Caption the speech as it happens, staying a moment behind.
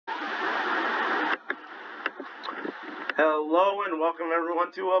Hello and welcome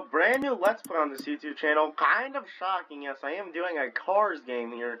everyone to a brand new Let's Play on this YouTube channel. Kind of shocking, yes, I am doing a Cars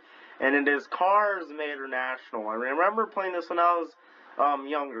game here, and it is Cars International. I remember playing this when I was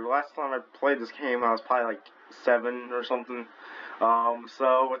younger. Last time I played this game, I was probably like 7 or something.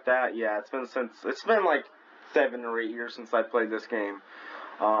 So with that, yeah, it's been like 7 or 8 years since I played this game.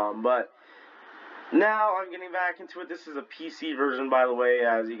 But now I'm getting back into it. This is a PC version, by the way,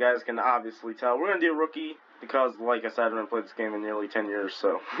 as you guys can obviously tell. We're gonna do Rookie. Because, like I said, I haven't played this game in nearly 10 years,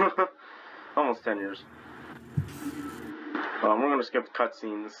 so... almost 10 years. We're going to skip the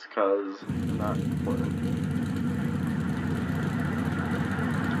cutscenes, because they're not important.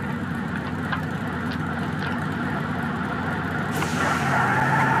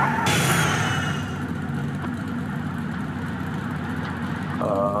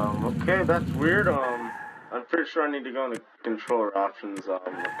 Okay, that's weird. I'm pretty sure I need to go into controller options. First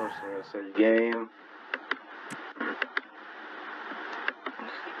I'm going to say game.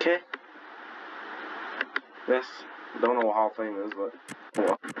 Okay. This, don't know what Hall of Fame is, but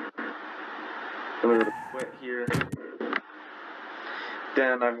well. Then we're gonna quit here.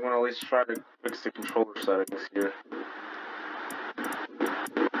 Then I'm gonna at least try to fix the controller settings here.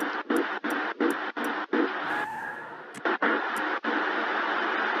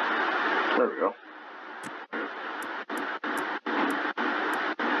 There we go.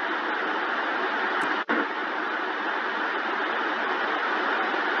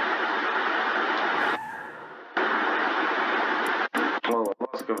 Well,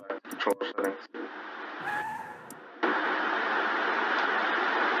 let's go back to controller settings.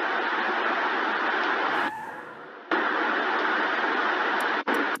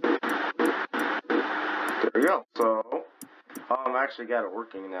 There we go. So, I actually got it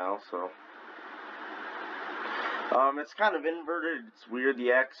working now, so. It's kind of inverted. It's weird.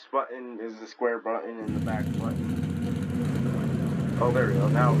 The X button is the square button and the back button. Oh, there we go.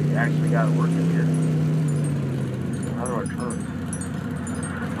 Now we actually got it working here. How do I turn?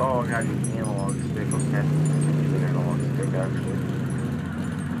 Oh, I gotta use the analog stick. Okay. Use an analog stick, actually.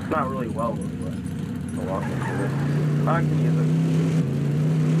 Not really well, but a lot more it. I can use it.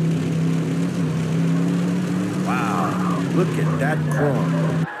 Wow, look at that chrome.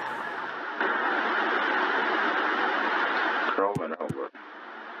 Chrome and over.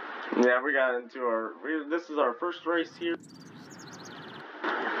 Yeah, we got into our... This is our first race here.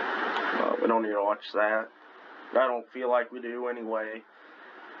 We don't need to watch that. I don't feel like we do anyway.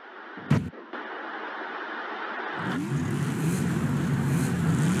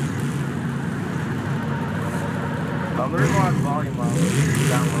 There's a lot of volume on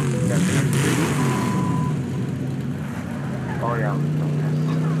download. Oh yeah.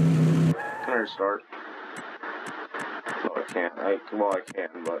 Can I restart? No, I can't. Well, I can,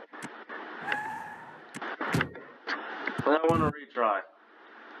 but I want to retry.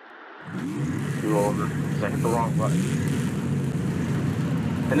 Do over. I hit the wrong button.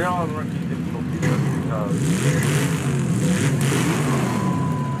 And now I'm rookie difficulty because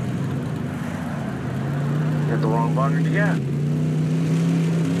hit the wrong button again.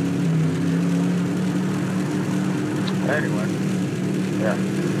 Anyway, yeah.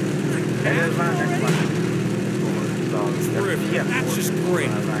 And there's my next one. Terrific. That's just great.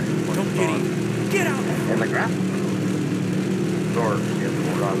 Don't get out. And the graphics. Or,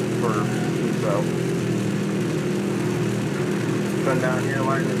 so. Come down here,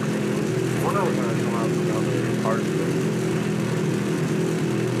 like this. I wonder what's going to come out with another parts of it.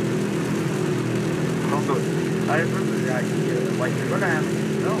 Also, I remember the idea that, like, you're going to have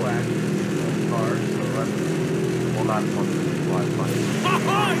no action in the cars, so that's, well, not as much as it's a lot of fun. Oh,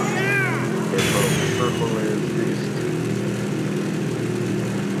 yeah! Okay, so the circle is these.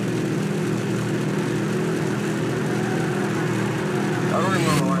 I don't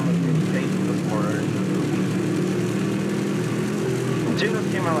remember why I was getting chased before. This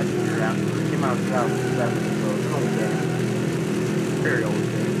came out like a year after. It came out in 2007, so it's an old game. Very old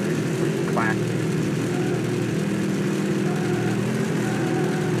game. Pretty classic.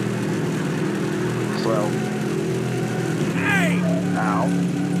 So. Hey! Ow.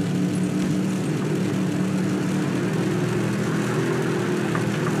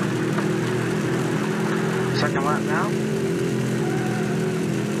 Second lap now.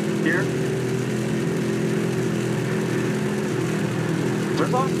 Here.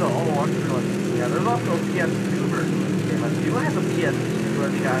 There's also, there's also a PS2 version of this game. I do have a PS2, I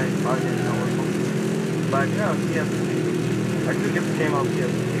think I didn't know or something. But yeah, PS2. I could get the game on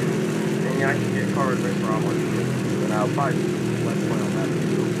PS2. And yeah, I can get cars later on with PS2. And I'll probably do Let's Play on that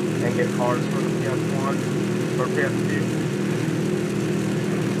too. And get cars for the PS1 or PS2.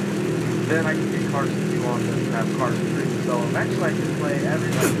 then I can get Cars 2 on this and have Cars 3. So eventually I can play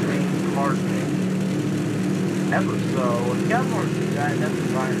every main Cars game ever. So if you guys want to see that,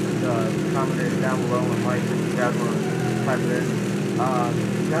 definitely comment it down below and like if you guys want to type it in. If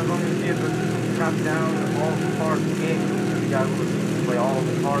you guys want me to see if it's top down all the Cars games, if you guys want to play all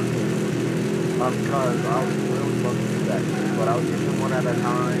the Cars games. Because I would really love to do that. But I was getting one at a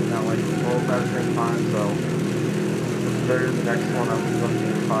time, not like both at the same time, so there's the next one I'm going to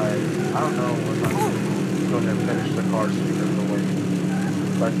do I don't know if I'm going to finish the Cars because of the way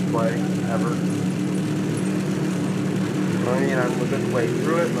let's play ever. I mean, I'm a good way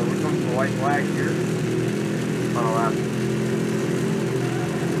through it, but we're coming to the white flag here. Oh, wow.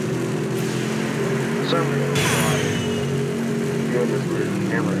 Certainly doing this weird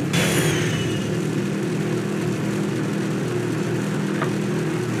camera thing.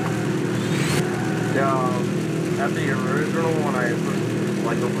 At the original one, I first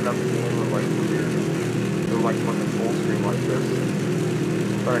like opened up the game with like weird, it was like fucking full screen like this.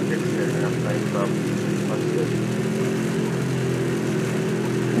 But I fixed it and everything, so that's good.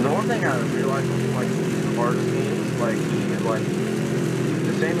 The one thing I realized with like Cars games, like he is like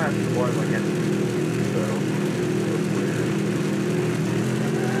the same as the boy like at so it's weird.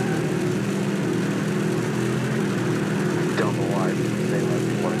 Don't know why it's the same as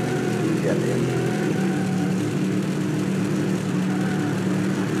the boy at the end.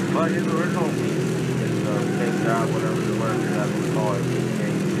 But his original team is the same job, whatever that we call it,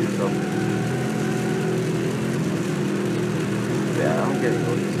 game too, so. Yeah, I'm getting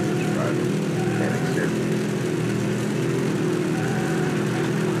really subscribers. Mechanics here.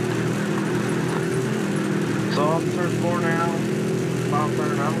 So I'm turn 4 now. Final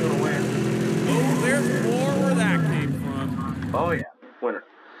turn, I'm gonna win. Oh, there's more where that came from. Oh yeah, winner.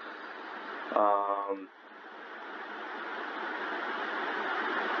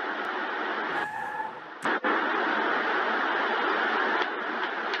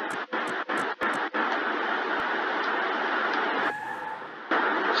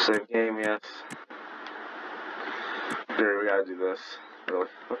 Save game, yes. Here, we gotta do this. Really?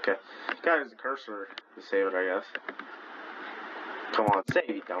 Okay. Gotta use the cursor to save it, I guess. Come on, save,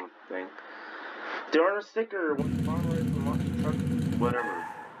 you dumb thing. Darn a sticker, whatever.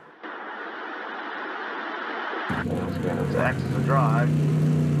 It's X is a drive.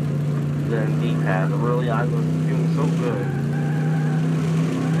 Then D-pad. Really, I was doing so good.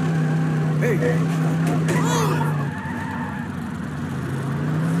 Hey.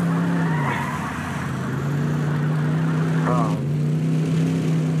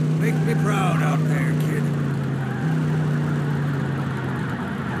 Make me proud out there, kid.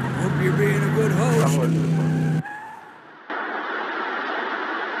 Hope you're being a good host.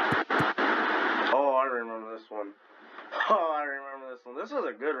 Oh, I remember this one. Oh, I remember this one. This was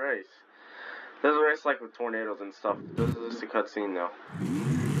a good race. This is a race like with tornadoes and stuff. This is just a cutscene though.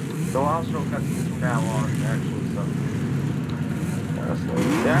 So I'll show cutscenes from now on, actually, so. Yeah, that's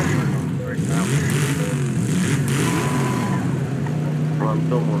right now. I'm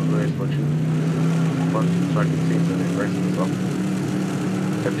still more race, but so I can see the race and stuff.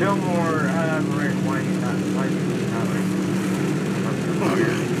 If Fillmore has a race, why you not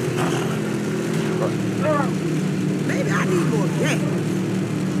maybe I need more gas.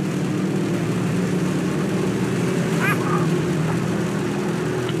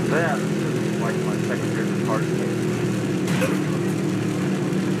 Yeah, this is like my second favorite Cars game.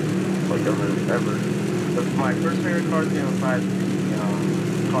 Like ever. That's my first favorite Cars game besides the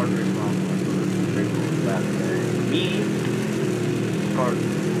Cars Race Bomb, like the big one back there. Me, Cars.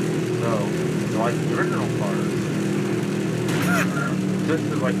 So, like the original Cars. This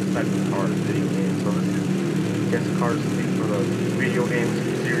is like the second Cars video game, so this is, I guess, Cars 2 for the video games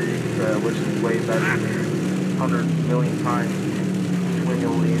series, which is way better than 100 million times, 20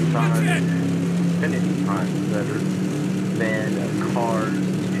 million times, infinity times better than Cars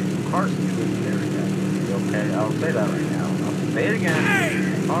 2. Cars 2 is very good, okay? I'll say that right now. I'll say it again.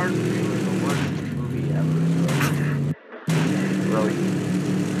 Cars 2 is the worst movie ever, so. Really.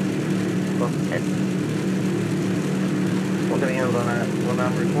 Okay. Look at the end when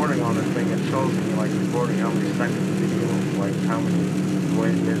I'm recording on this thing, it shows me like recording how many seconds of video, like how many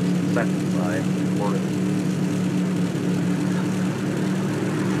minutes and seconds I recorded.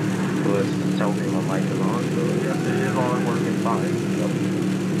 So this tells me my mic is on, so yes, it is on, working fine. So,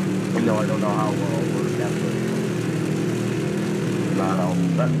 even though I don't know how well it works after. Not all.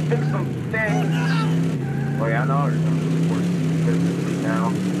 Let's fix some things. Like I know it's going to work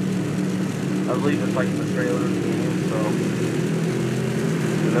now. I believe it's like the trailer of the game, so.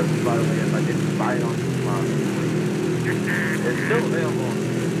 And this is, by the way, if I didn't buy it on the spot. It's still available on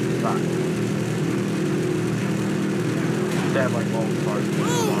stock. They have like all the cars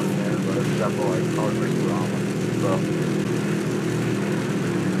on there, but it's definitely like cars like drama. So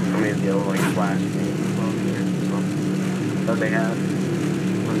I mean the old like Flash games on here, so that they had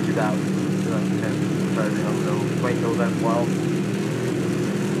in 2000, 2010, which I played those as well.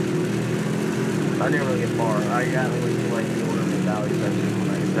 I didn't really get far. I got only to like the Order Valley section when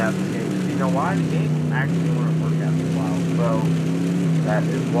I got this game. You know why? The game actually wouldn't work after a while, so that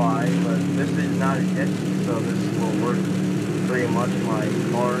is why. But this is not a hit, so this will work pretty much like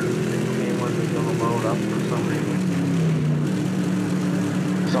cars. The game wasn't gonna load up for some reason.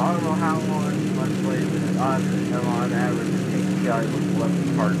 So I don't know how long Let's Play it. On average it takes you guys like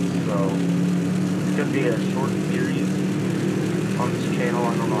 11 parts, so it's gonna be a short series on this channel.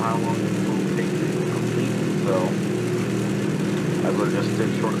 I don't know how long it will take to complete, so I would just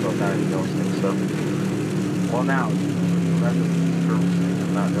stick short about that and those things. So well now that's a thing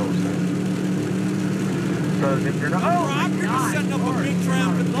I'm not noticing. Because if you're not Rob, you're just setting up a big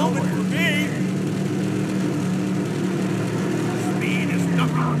triumphant moment for me. Speed is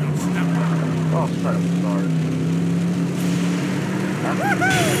nothing to step on. oh shut up, stars.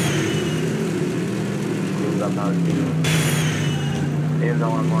 I'm not a team. Even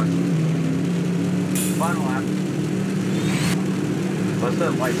though I'm on final lap. Let's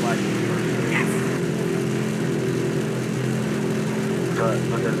set white flag first. Yes.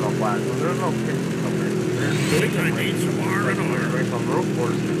 But there's no flag. So there's no pits. I think I need some R&R. Race on road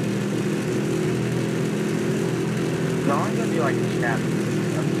courses. No, I'm gonna be like a chat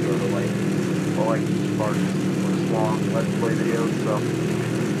episode of like each part for this long Let's Play videos, so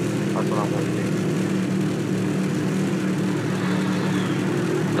that's what I'm gonna do.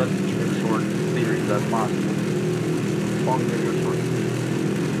 Let's keep it short series as possible. Long video short,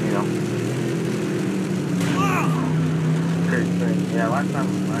 you know. Crazy thing. Yeah, last time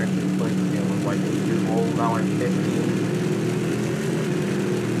I actually played this game was like 8 years old, now I'm 15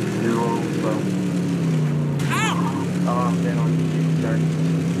 years old, so. Been on YouTube since.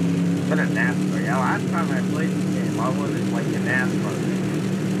 Been a NASCAR. Yeah, last time I played this game, I wasn't like a NASCAR game.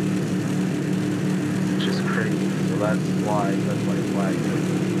 Which is crazy, so that's why it's like,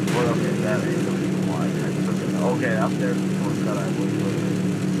 well, okay, that ain't the reason why I took it. Okay, up there's the shortcut I was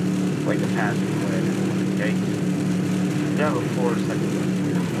with, like the passing way, okay? You have a 4 second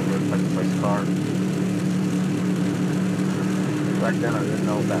second place car. Back then I didn't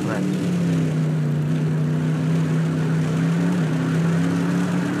know what that meant.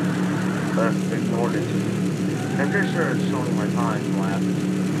 But I ignored it. I'm pretty sure it's showing my time lapse.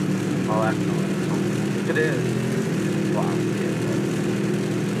 Oh, that's not it. If it is, wow,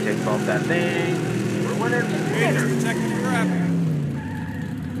 yeah. Takes off that thing. We're winners. Winner, second crap.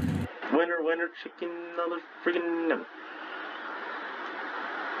 Winner, chicken, another freaking no.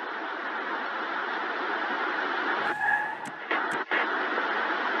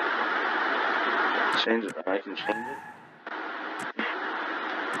 Change it. I can change it.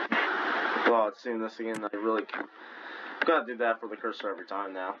 Well, it's seeing this again. I really gotta do that for the cursor every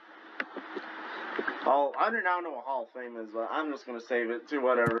time now. I do now know what Hall of Fame is, but I'm just gonna save it to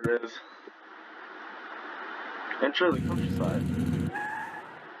whatever it is. Enter the countryside.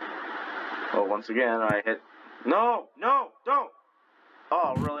 Oh, once again, I hit. No, don't!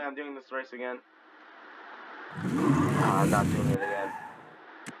 Oh, really? I'm doing this race again? I'm not doing it again.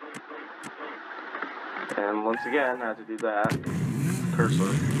 And once again, I had to do that.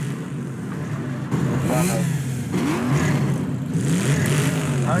 Cursor.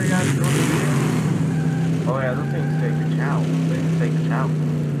 How are you guys doing this? Oh yeah, those things take a challenge. They can take a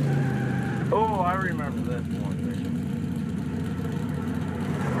challenge. Oh, I remember this one mission.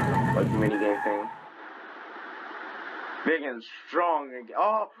 Like the minigame thing. Big and strong again.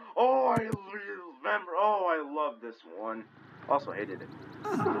 Oh, I remember. Oh, I love this one. Also hated it.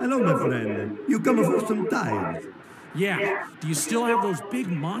 Ah, hello, my friend. You come for some tires? Yeah. Do you still have those big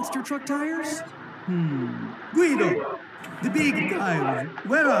monster truck tires? Guido, the big tires,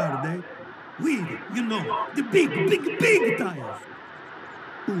 where are they? Guido, you know, the big tires.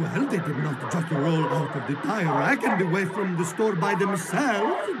 Well, they did not just roll out of the tire rack and away from the store by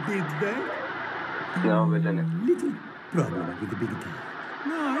themselves, did they? No, they didn't. Little problem with the big tires.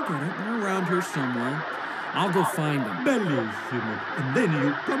 No, I get it. They're around here somewhere. I'll go find them. Bellissimo. And then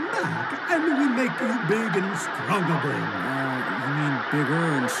you come back and we make you big and strong again. You mean bigger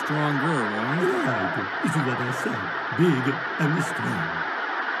and stronger, right? Right. Is what I said. Big and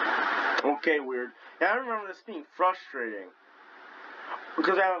strong. Okay, weird. Yeah, I remember this being frustrating.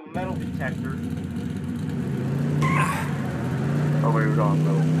 Because I have a metal detector. Oh, wait, we're going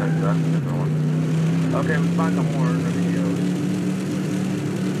metal detector. That's a different one. Okay, we find the horn in the video.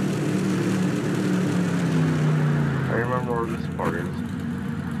 more of this part is.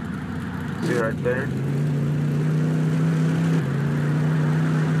 See right there?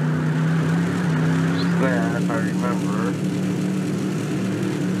 Just that, if I remember.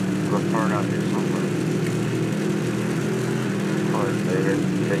 Let's turn out here somewhere. Right there.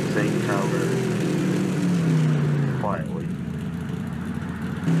 They say cover quietly.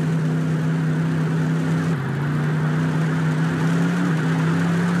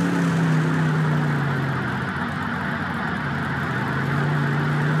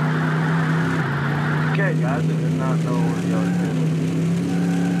 Okay, guys, I did not know where the other thing was.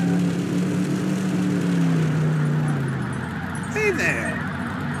 Hey there.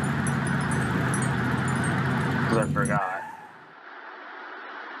 Because I forgot.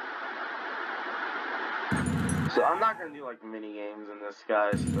 So I'm not gonna do like mini games in this,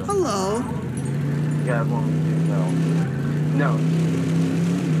 guys. So Hello. you guys want me to do no.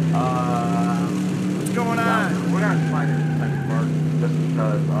 What's going on? We're gonna find it in the second part just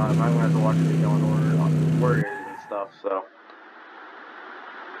because I'm gonna have to watch the video in order where it is and stuff. So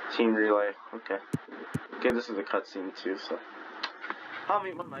team relay. Okay. Okay, this is a cutscene too. So I'll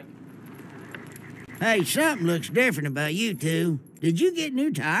meet my mic. Hey, something looks different about you two. Did you get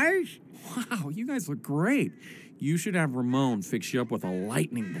new tires? Wow, you guys look great. You should have Ramon fix you up with a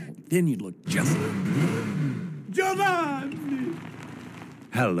lightning bolt. Then you'd look just like... Giovanni!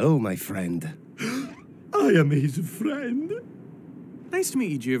 Hello, my friend. I am his friend. Nice to meet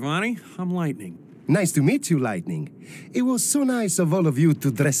you, Giovanni. I'm Lightning. Nice to meet you, Lightning. It was so nice of all of you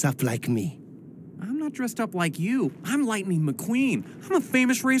to dress up like me. I'm not dressed up like you. I'm Lightning McQueen. I'm a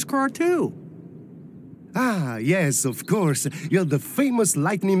famous race car, too. Ah, yes, of course. You're the famous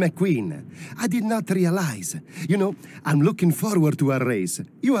Lightning McQueen. I did not realize. You know, I'm looking forward to our race.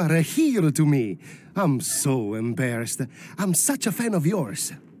 You are a hero to me. I'm so embarrassed. I'm such a fan of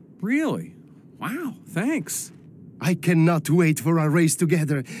yours. Really? Wow, thanks. I cannot wait for our race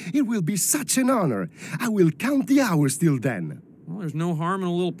together. It will be such an honor. I will count the hours till then. Well, there's no harm in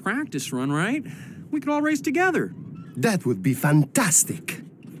a little practice run, right? We could all race together. That would be fantastic.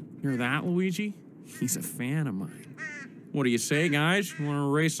 Hear that, Luigi? He's a fan of mine. What do you say, guys? You want to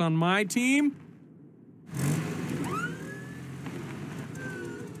race on my team?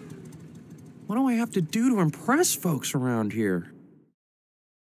 What do I have to do to impress folks around here?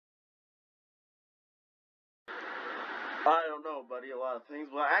 I don't know, buddy, a lot of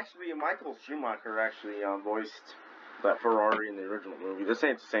things. Well, actually, Michael Schumacher actually voiced that Ferrari in the original movie. This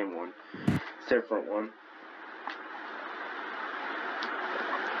ain't the same one. It's a different one.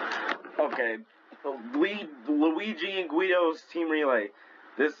 Okay, Luigi and Guido's team relay.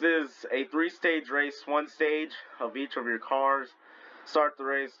 This is a 3-stage race. 1 stage of each of your cars. Start the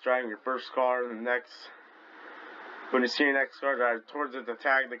race driving your first car, and the next. When you see your next car, drive towards it to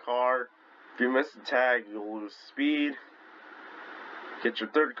tag the car. If you miss the tag, you'll lose speed. Get your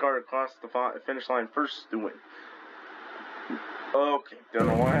third car across the finish line first to win. Okay, don't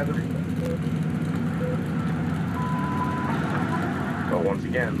know why I had to read that. But once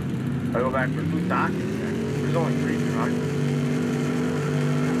again, I go back for 2 documents. There's only 3 documents.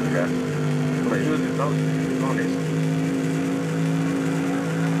 Okay. But he was in those. He was on his.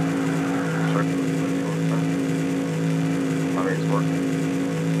 I mean, it's working.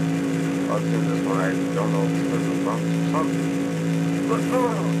 I'll do this one. I don't know if it's because of bumps or something. But, that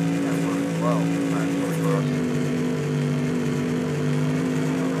worked well, actually, for us.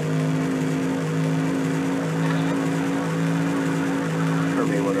 For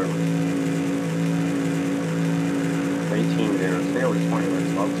me, whatever. 18 there. Stay over 20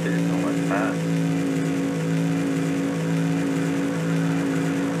 minutes. I'll say it's not like that.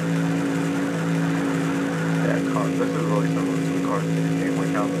 This is really similar to the cars in the game, like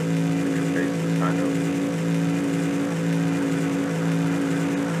how the interface is kind of.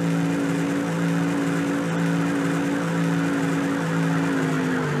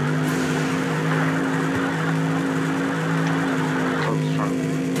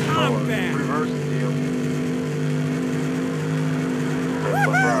 Reverse the deal.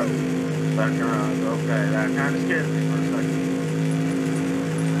 Back around. Okay, that kind of scared me for a second.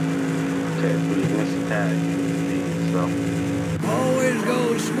 Okay, we missed the tag. So. Always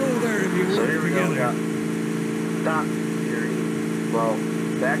goes smoother if you work Here we go. We together. got Doc Fury. Well,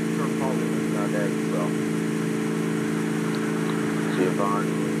 the actor opponent is not dead, so.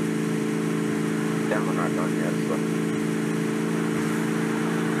 Giovanni. Damn, we're not done yet, so.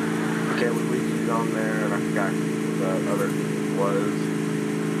 Okay, Luigi's on there, and I forgot who the other team was.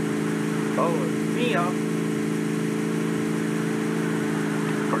 Oh, it's Mia.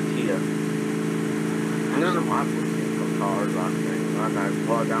 Or Tia. And there's a lot of cars on there. I'm not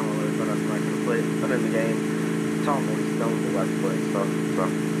well downloaded, but I'm not going to put in the game. telling me he's done with the Let's Play stuff, so.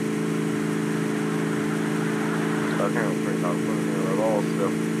 I can't really talk about it at all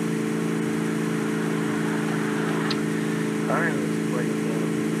still. I don't even play this game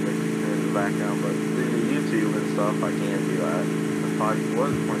with music in the background, but the YouTube and stuff, I can't do that. If I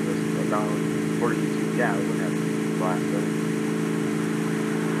was playing this down for YouTube, yeah, I wouldn't have to blast it.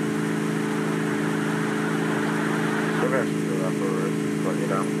 Maybe I should do that first, but you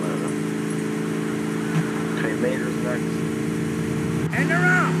know, I don't know. Okay, Mater's next. And they're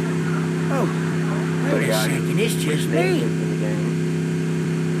off! Oh, wait a second, it's just me.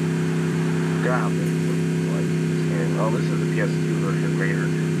 God, oh, this is the PS2 version, Raider.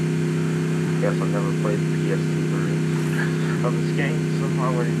 Guess I've never played the PS2 version of this game, so I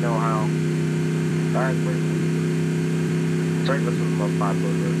already know how. I played the Wii version. Sorry, this was the most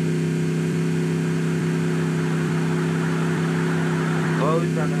popular version. Well, at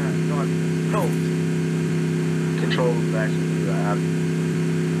least I know how to controls actually do that.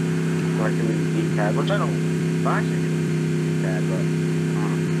 I can use the D-pad, which I don't. I actually can use the D-pad, but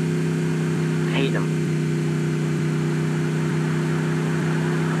hate them.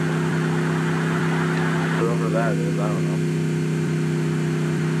 Whoever that is, I don't know.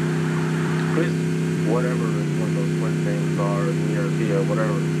 Chris, whatever one of those twin things are, Thea,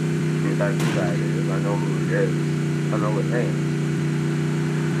 whatever that is, I know who it is. I know his name.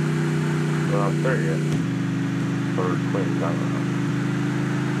 Well, I'm there yet. Or twins, I don't know.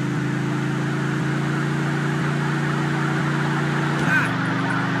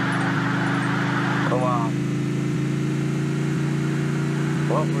 Oh wow.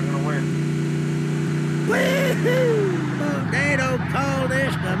 Well, we're gonna win. Woohoo! Well, they don't call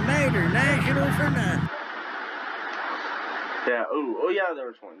this the Mater National for nothing. Yeah, oh yeah, there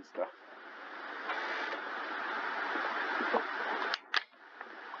was twins stuff.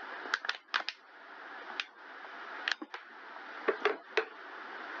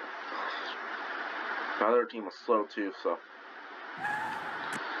 My other team was slow too, so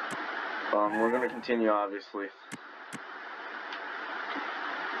we're gonna continue obviously,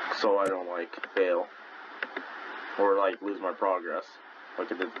 so I don't like fail or like lose my progress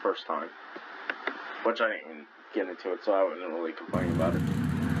like I did the first time, which I didn't even get into it, so I wasn't really complaining about it.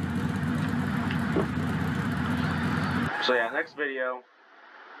 So yeah, next video,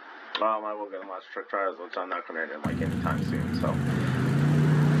 I will get Monster Truck Trials, which I'm not gonna end like anytime soon, so.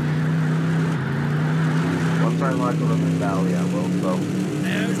 Once I like Northern Valley, I will, so.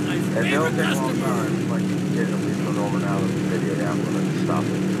 If it'll take a long time, like you can get at least the Northern Valley video, yeah, I'm gonna stop it.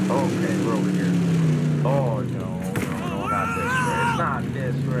 Oh, okay, we're over here. Oh, no, not this race. Not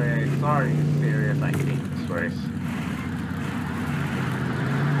this race. Are you serious? I hate this race.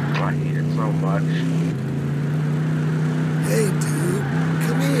 I hate it so much. Hey, dude,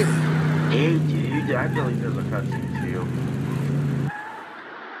 come here. Hey, dude, I feel like there's a cutscene too.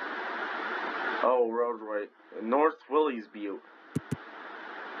 Oh, road right. North Willie's Butte.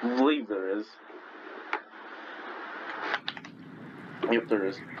 I believe there is. Yep, there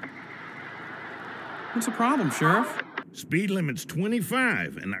is. What's the problem, Sheriff? Speed limit's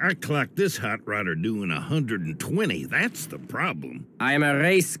 25, and I clocked this hot rodder doing 120. That's the problem. I am a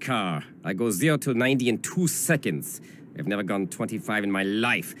race car. I go 0 to 90 in 2 seconds. I've never gone 25 in my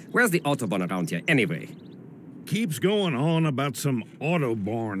life. Where's the Autobahn around here, anyway? Keeps going on about some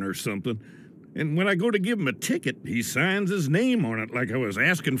Autobahn or something. And when I go to give him a ticket, he signs his name on it like I was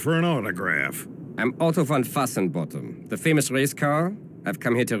asking for an autograph. I'm Otto von Fassenbottom, the famous race car. I've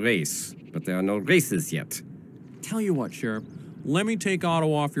come here to race, but there are no races yet. Tell you what, Sheriff. Let me take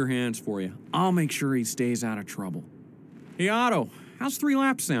Otto off your hands for you. I'll make sure he stays out of trouble. Hey, Otto, how's 3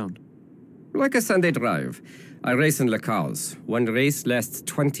 laps sound? Like a Sunday drive. I race in Le Cars. One race lasts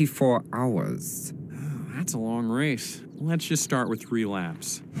 24 hours. Oh, that's a long race. Let's just start with 3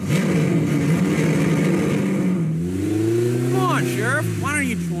 laps. Come on, Sheriff. Why don't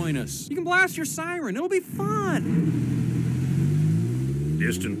you join us? You can blast your siren. It'll be fun.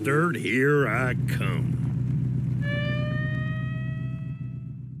 Distant third, here I come.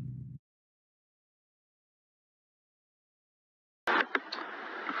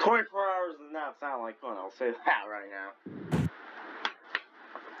 $24 does not sound like fun, I'll say that right now.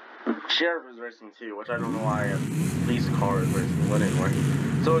 Sheriff is racing too, which I don't know why a police car is racing, but anyway.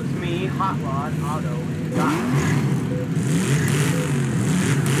 So it's me, Hot Rod, Otto, and Doc.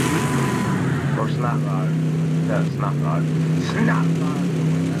 Or Snot Rod. Yeah, Snot Rod. Snot Rod.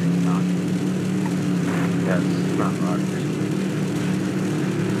 Yes, Snot Rod.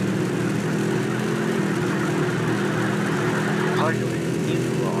 Luckily, he's a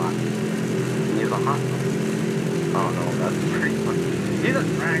lot. He's a hot one. Oh no, that's pretty funny. He's a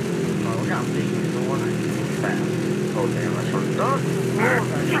drag. Oh, look how big he's the one. fast. Oh damn, I should've done.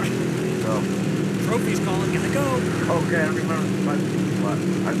 So. Trophy's calling, gotta go. Okay, I remember the question, but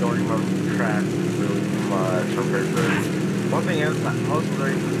I don't remember the track really much. I'm pretty sure. One thing is that most of the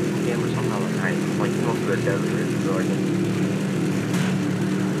races in the game are somehow like nice. Like most of the desert races are like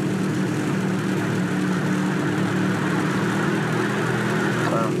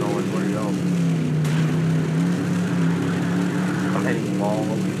I don't know where to go. I'm hitting walls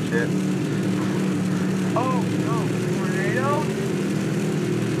and shit. Oh no, tornado?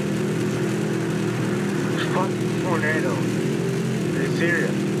 Fucking tornado. Are you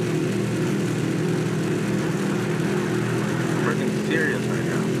serious? Freaking serious right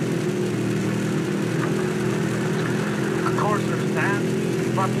now. Of course there's that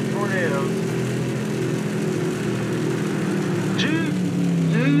fucking tornadoes.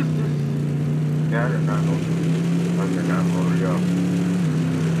 Jesus. Yeah, I did not know. I did not know where to go.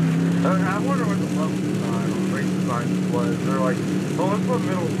 I wonder what the level design or race design was. They're like, oh, let's put in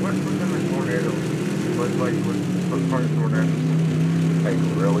the tornado. Let's like, let's put part of tornadoes. Like,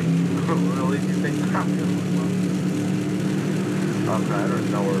 really? Really? Do you think that's gonna look fun? Okay, I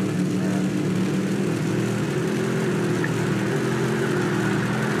don't know where it's at.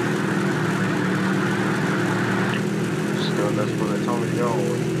 Just doing this where they tell me to go.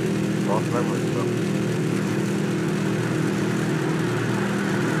 Lost memory stuff.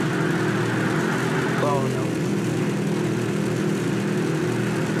 Oh no.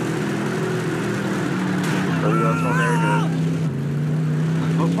 There we go, tornado.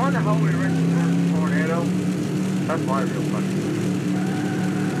 Let's find out how we reach the tornado. That's my real question.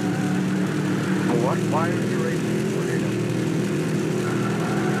 What? Why are you racing the tornado?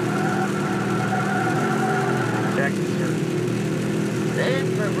 Jack is serious.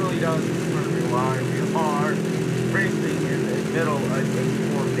 It really does really why we are racing in the middle of a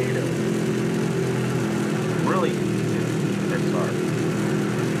tornado. Really, it's hard.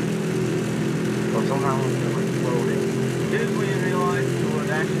 But somehow it's like floating. Usually in real life, it would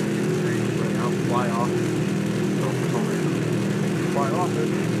actually be the same, but I'll fly off. So for some reason, fly off it.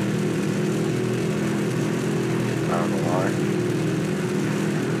 I don't know why.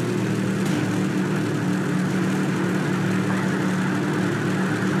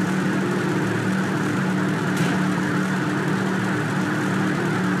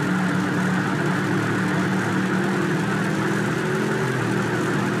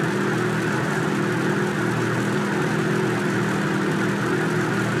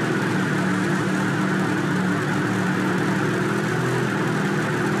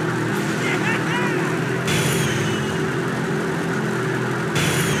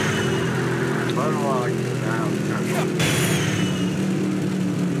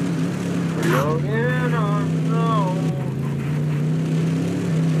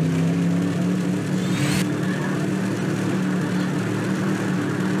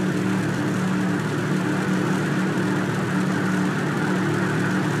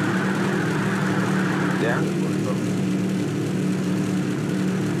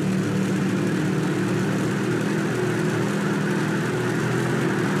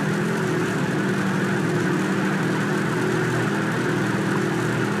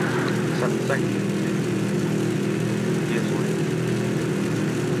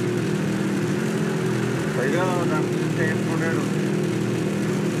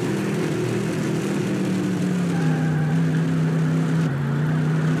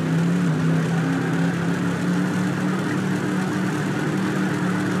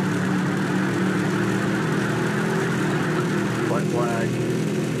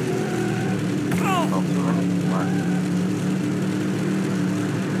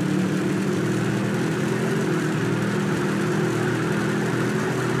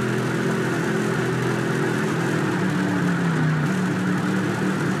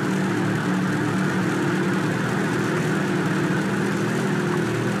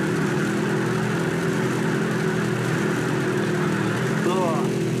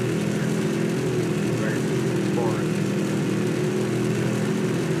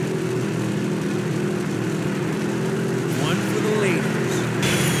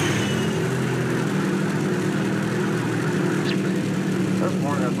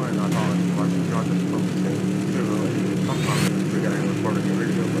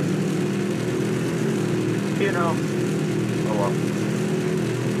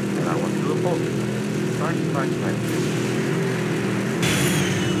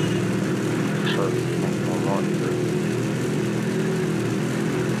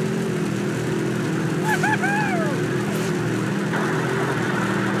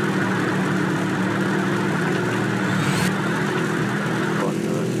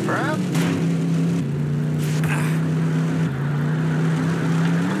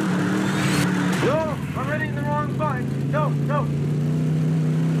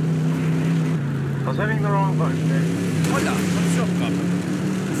 hitting the wrong button, dude. Hola, what's up, Copper?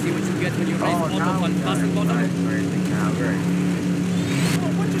 See what you get when you race Oh, auto now on puzzle bottom? racing now, great. Oh,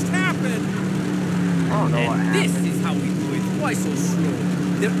 what just happened? I don't know what And this happened. is how we do it. Why so slow?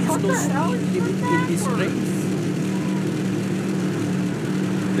 There is no speed limit in this race.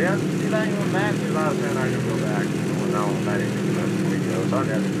 Yeah, see that even Matthew last time I could go back. Well, no, I didn't do that video, so I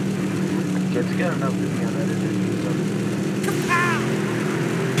got it. It's good enough to be unedited.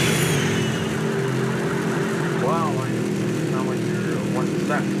 Wow, I sound like you're 1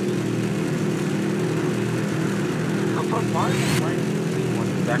 sec. I'm so fine, right? 1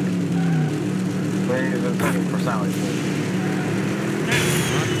 sec. Ladies and gentlemen, for Sally.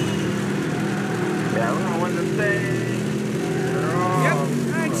 Yeah, we're gonna win the stage. Yep,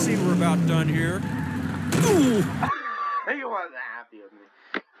 I'd say we're about done here. Ooh! He wasn't happy with me.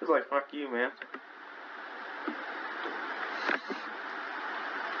 He was like, fuck you, man.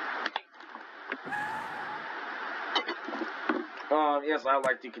 Yes, I'd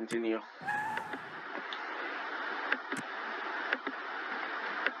like to continue.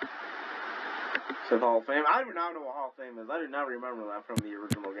 Said Hall of Fame. I do not know what Hall of Fame is. I do not remember that from the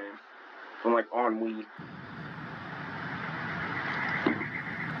original game. From like on Wii.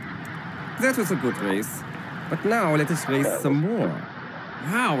 That was a good race. But now let us race some more.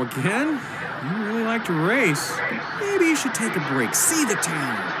 Wow, again? You really like to race. Maybe you should take a break, see the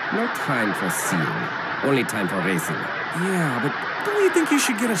town. No time for seeing. Only time for racing. Yeah, but don't you think you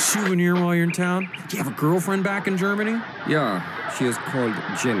should get a souvenir while you're in town? Do you have a girlfriend back in Germany? Yeah, she is called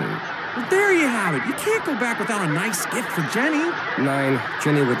Jenny. Well, there you have it. You can't go back without a nice gift for Jenny. Nein,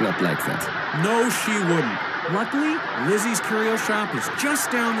 Jenny would not like that. No, she wouldn't. Luckily, Lizzie's Curio Shop is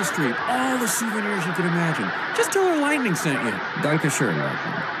just down the street. All the souvenirs you can imagine. Just tell her Lightning sent you. Dankeschön,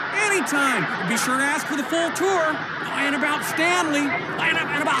 Lightning. Anytime. And be sure to ask for the full tour. And about Stanley. And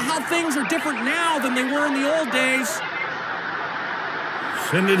about how things are different now than they were in the old days.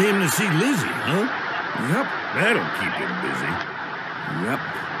 Sending him to see Lizzie, huh? Yep. That'll keep him busy. Yep.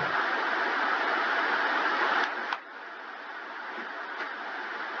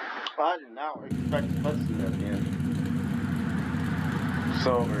 I did not expect to listen to that again.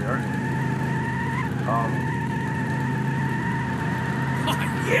 So weird.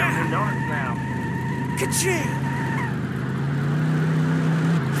 Yeah, we know it now. Ka-ching!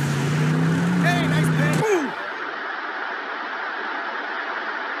 Hey, nice play. Boom!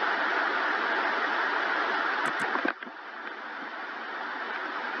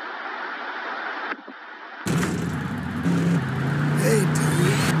 Hey,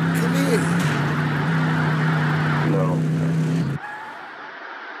 dude, come here. No.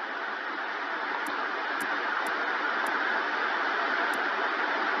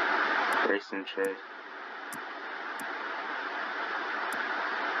 Racing shade.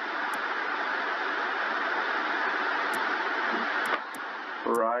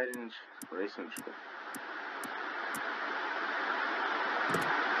 Riding racing shade.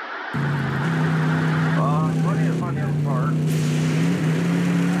 Funny on the other part.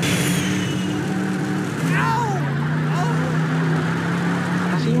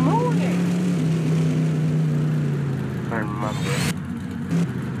 Is he moving? I remember.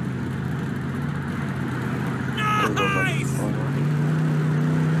 Nice!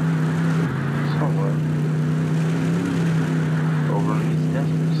 Somewhere. Over in these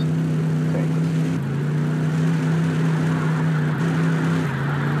deserts. Thanks.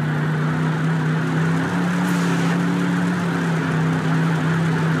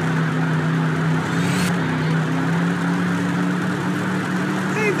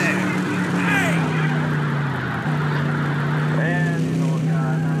 Hey there! And you know what,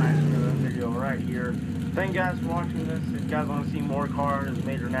 guys, I'm actually going to end the video right here. Thank you guys for watching this. If you guys want to see more cars,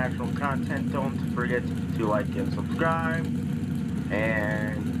 major national content, don't forget to like and subscribe.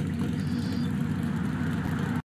 And